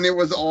big, and it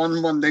was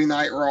on Monday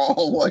Night Raw,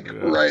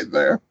 right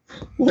there.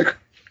 Like,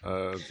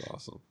 that's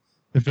awesome.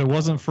 If it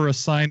wasn't for a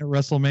sign at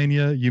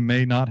WrestleMania, you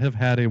may not have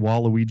had a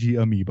Waluigi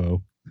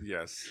amiibo.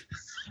 Yes.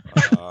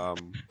 Yes. All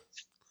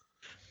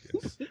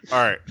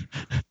right.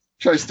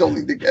 Which I still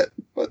need to get,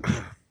 but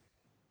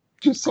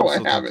just so I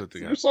Also have don't it,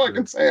 put just so I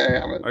can say I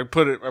have it. I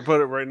put it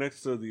right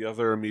next to the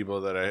other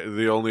amiibo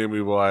the only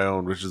amiibo I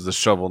own, which is the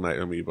Shovel Knight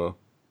amiibo.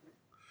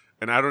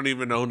 And I don't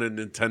even own a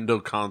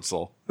Nintendo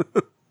console.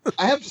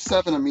 I have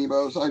 7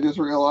 amiibos, I just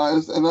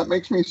realized, and that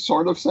makes me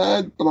sort of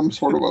sad, but I'm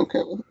sort of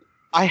okay with it.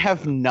 I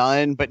have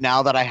none, but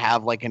now that I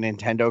have like a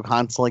Nintendo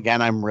console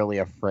again, I'm really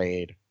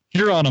afraid.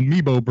 You're on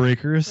Amiibo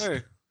Breakers.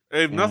 Hey,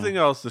 if nothing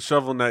else, the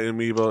Shovel Knight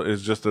amiibo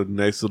is just a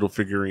nice little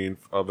figurine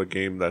of a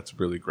game that's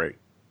really great.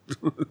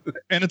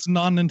 And it's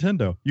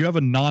non-Nintendo. You have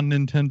a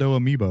non-Nintendo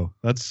amiibo.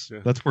 That's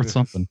worth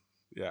something.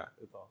 Yeah,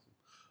 it's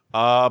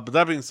awesome. But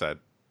that being said,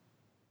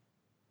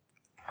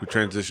 we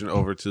transition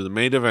over to the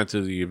main event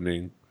of the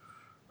evening,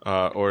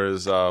 or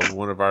as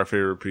one of our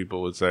favorite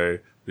people would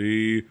say,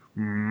 the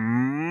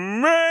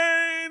main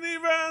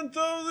event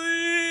of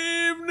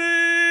the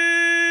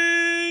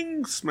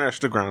evening. Smash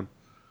the ground.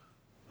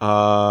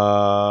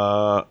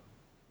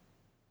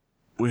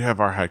 We have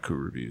our haiku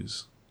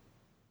reviews.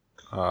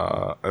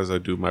 As I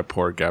do my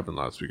poor Gavin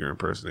Loudspeaker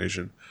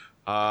impersonation.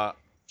 Do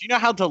you know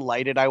how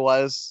delighted I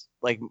was?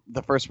 Like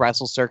the first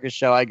Wrestle Circus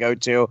show I go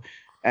to,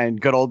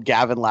 and good old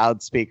Gavin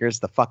Loudspeaker's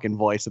the fucking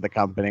voice of the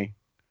company.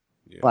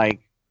 Yeah.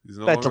 Like, he's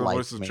no that longer the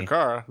delights voice of me.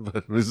 Chikara,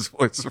 but he's the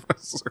voice of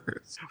Wrestle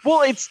Circus.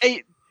 Well,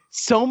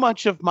 so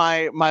much of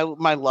my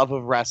love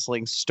of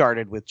wrestling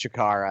started with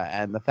Chikara,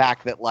 and the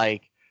fact that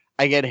like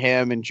I get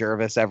him and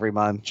Jervis every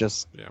month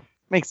just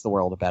makes the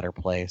world a better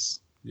place.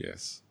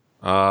 Yes.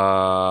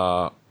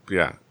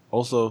 Yeah.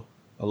 Also,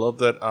 I love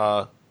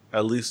that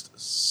at least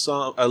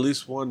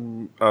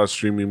one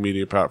streaming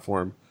media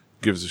platform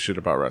gives a shit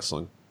about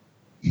wrestling.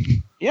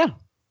 Yeah.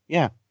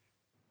 If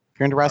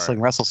you're into wrestling,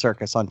 right. Wrestle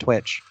Circus on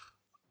Twitch.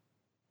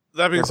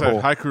 That being They're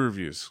said, cool. haiku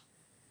reviews.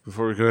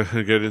 Before we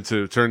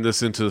turn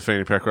this into the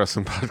Fanny Pack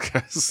Wrestling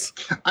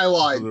Podcast. I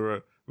lied.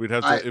 We'd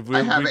have to.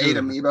 I have 8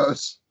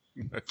 amiibos.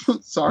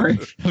 Sorry.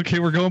 Okay,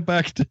 we're going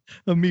back to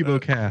Amiibo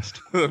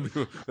Cast.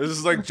 This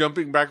is like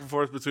jumping back and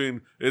forth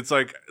between. It's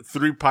like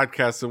 3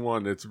 podcasts in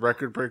one. It's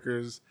Record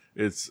Breakers.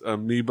 It's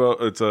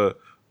Amiibo. It's a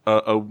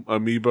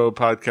Amiibo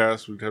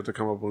podcast. We'd have to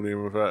come up with a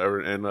name of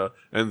that.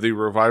 And the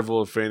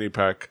revival of Fanny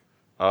Pack.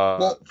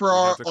 Well, for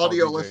our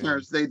audio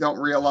listeners, they don't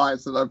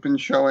realize that I've been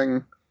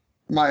showing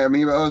my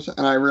amiibos,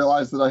 and I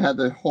realized that I had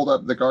to hold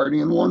up the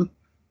Guardian one,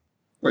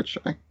 which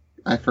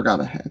I forgot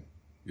I had.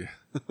 Yeah.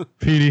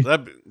 Petey.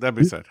 That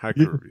being said,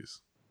 haiku reviews.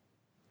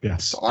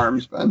 Yes. The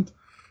arms bent.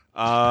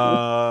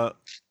 Let's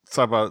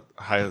talk about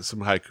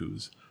some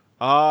haikus.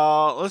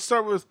 Let's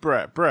start with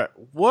Brett. Brett,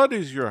 what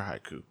is your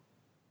haiku?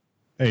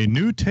 A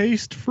new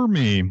taste for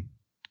me.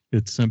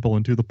 It's simple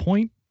and to the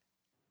point.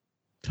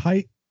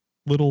 Tight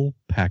little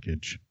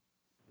package.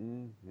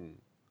 Mm-hmm.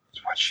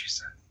 That's what she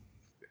said.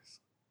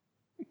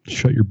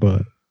 Shut your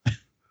butt.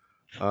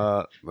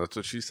 That's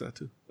what she said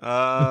too.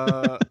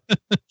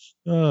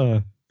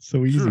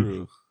 So easy.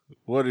 Drew,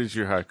 what is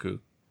your haiku?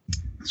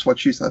 That's what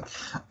she said.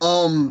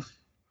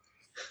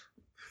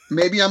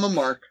 Maybe I'm a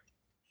mark,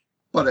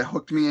 but it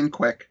hooked me in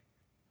quick.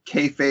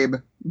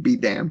 Kayfabe be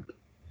damned.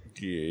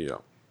 Yeah.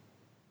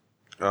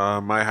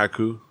 My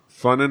haiku: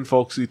 fun and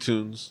folksy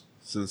tunes,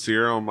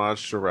 sincere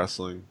homage to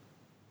wrestling,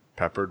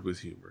 peppered with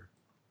humor.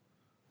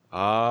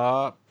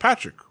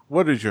 Patrick,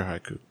 what is your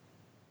haiku?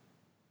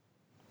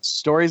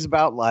 Stories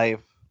about life,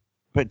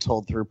 but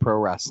told through pro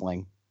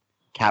wrestling,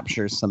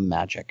 captures some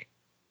magic.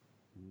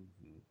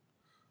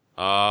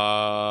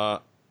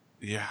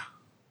 Yeah,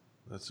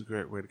 that's a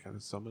great way to kind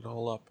of sum it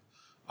all up.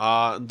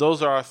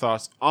 Those are our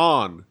thoughts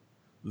on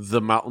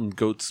The Mountain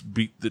Goats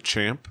Beat the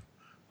Champ.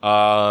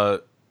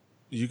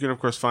 You can of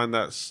course find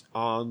that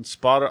on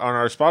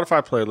our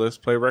Spotify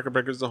playlist. Play Record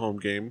Breakers the home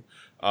game.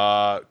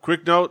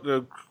 Quick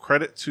note: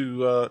 credit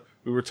to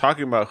we were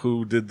talking about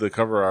who did the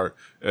cover art.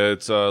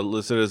 It's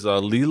listed as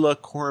Leela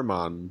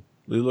Corman.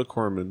 Leela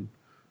Corman,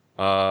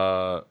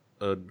 a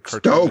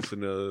cartoonist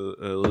and an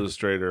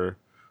illustrator.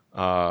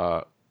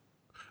 I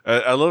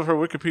love her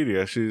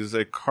Wikipedia. She's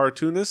a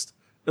cartoonist,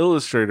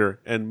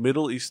 illustrator, and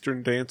Middle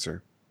Eastern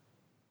dancer.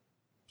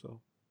 So,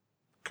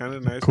 kind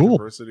of nice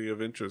diversity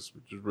of interests,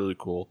 which is really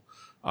cool.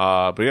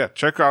 But yeah,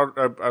 check out.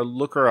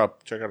 Look her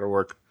up. Check out her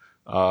work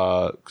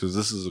because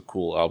this is a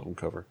cool album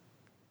cover.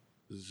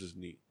 This is just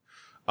neat.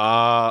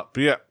 But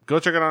yeah, go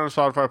check it out on our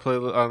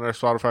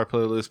Spotify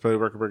playlist. Play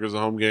Record Breakers the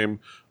home game.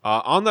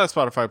 On that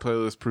Spotify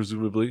playlist,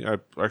 presumably, I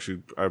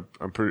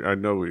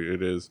know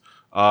it is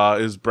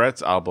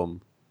Brett's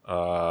album.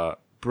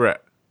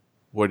 Brett,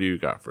 what do you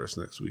got for us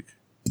next week?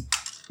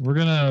 We're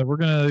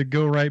gonna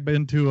go right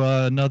into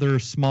another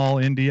small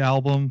indie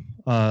album.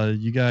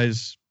 You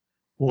guys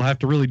will have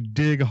to really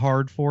dig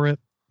hard for it.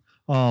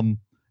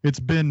 It's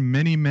been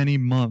many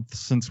months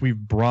since we've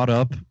brought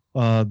up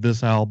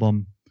this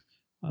album,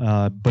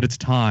 but it's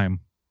time.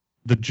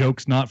 The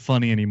joke's not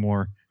funny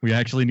anymore. We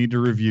actually need to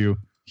review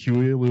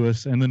Huey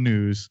Lewis and the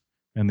News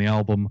and the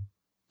album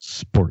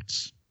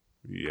Sports.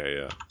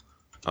 Yeah.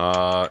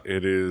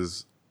 It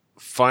is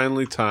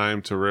finally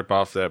time to rip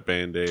off that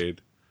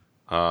Band-Aid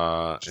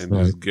and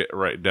just get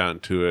right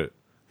down to it.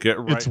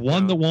 It's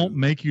one that won't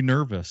make you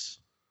nervous,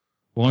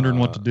 wondering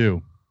what to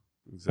do.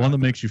 Exactly. One that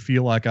makes you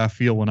feel like I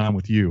feel when I'm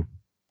with you.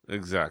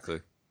 Exactly.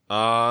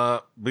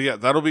 But yeah,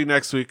 that'll be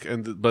next week.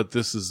 But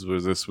this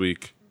was this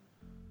week.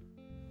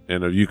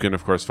 And you can,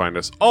 of course, find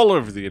us all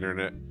over the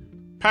internet.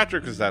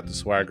 Patrick is at The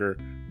Swagger.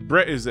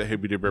 Brett is at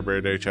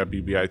HibbiDibberBird,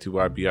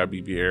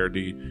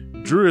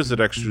 HIBBI2YBIBBARD. Drew is at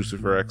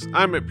XJuciferX.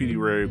 I'm at PD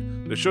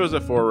Rave. The show is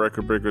at 4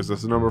 Record Breakers.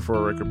 That's the number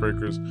 4 Record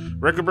Breakers.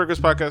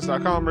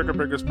 RecordBreakersPodcast.com,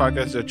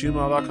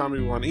 RecordBreakersPodcast@gmail.com if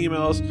you want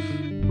emails.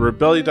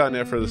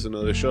 Rebelly.net for this and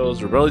other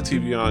shows. Rebelly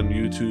TV on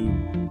YouTube,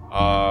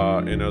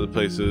 and other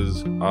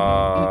places.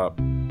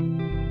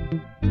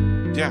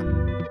 Yeah.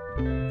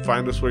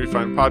 Find us where you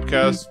find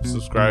podcasts.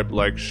 Subscribe,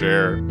 like,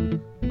 share. Do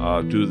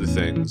the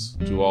things.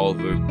 Do all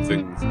the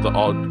things.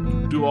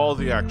 Do all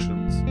the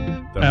actions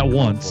that at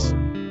once.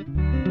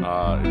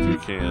 If you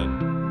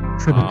can.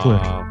 Triple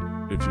click.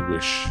 If you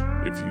wish.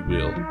 If you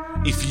will.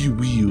 If you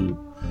will.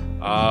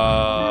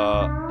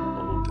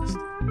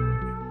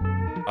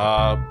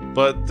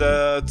 But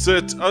that's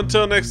it.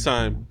 Until next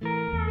time.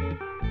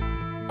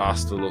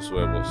 Hasta los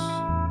huevos.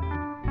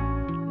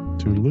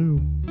 Toodaloo.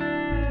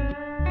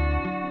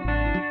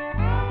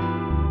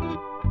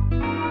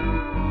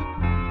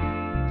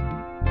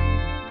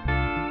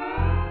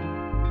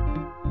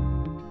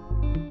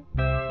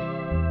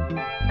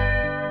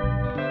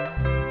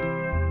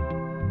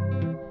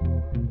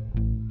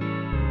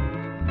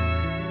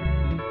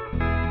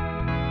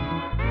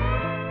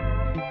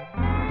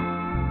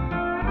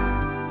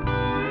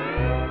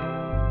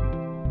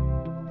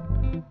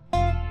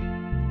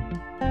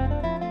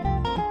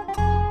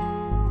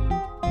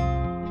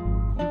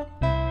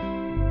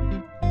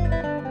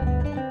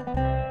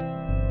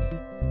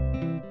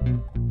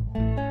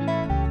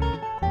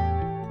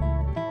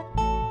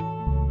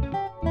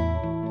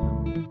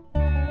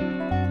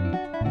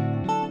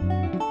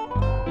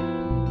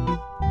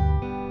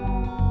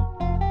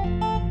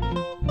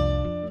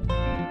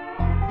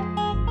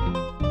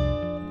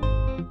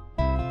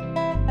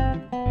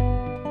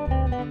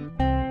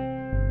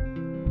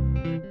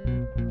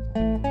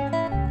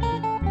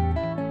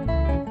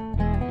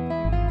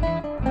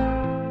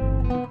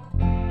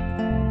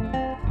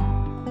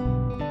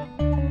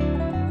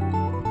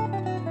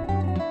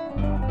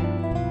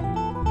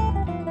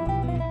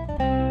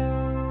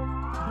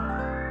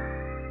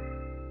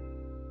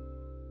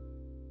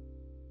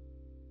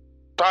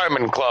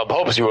 Diamond Club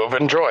hopes you have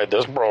enjoyed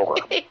this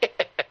program.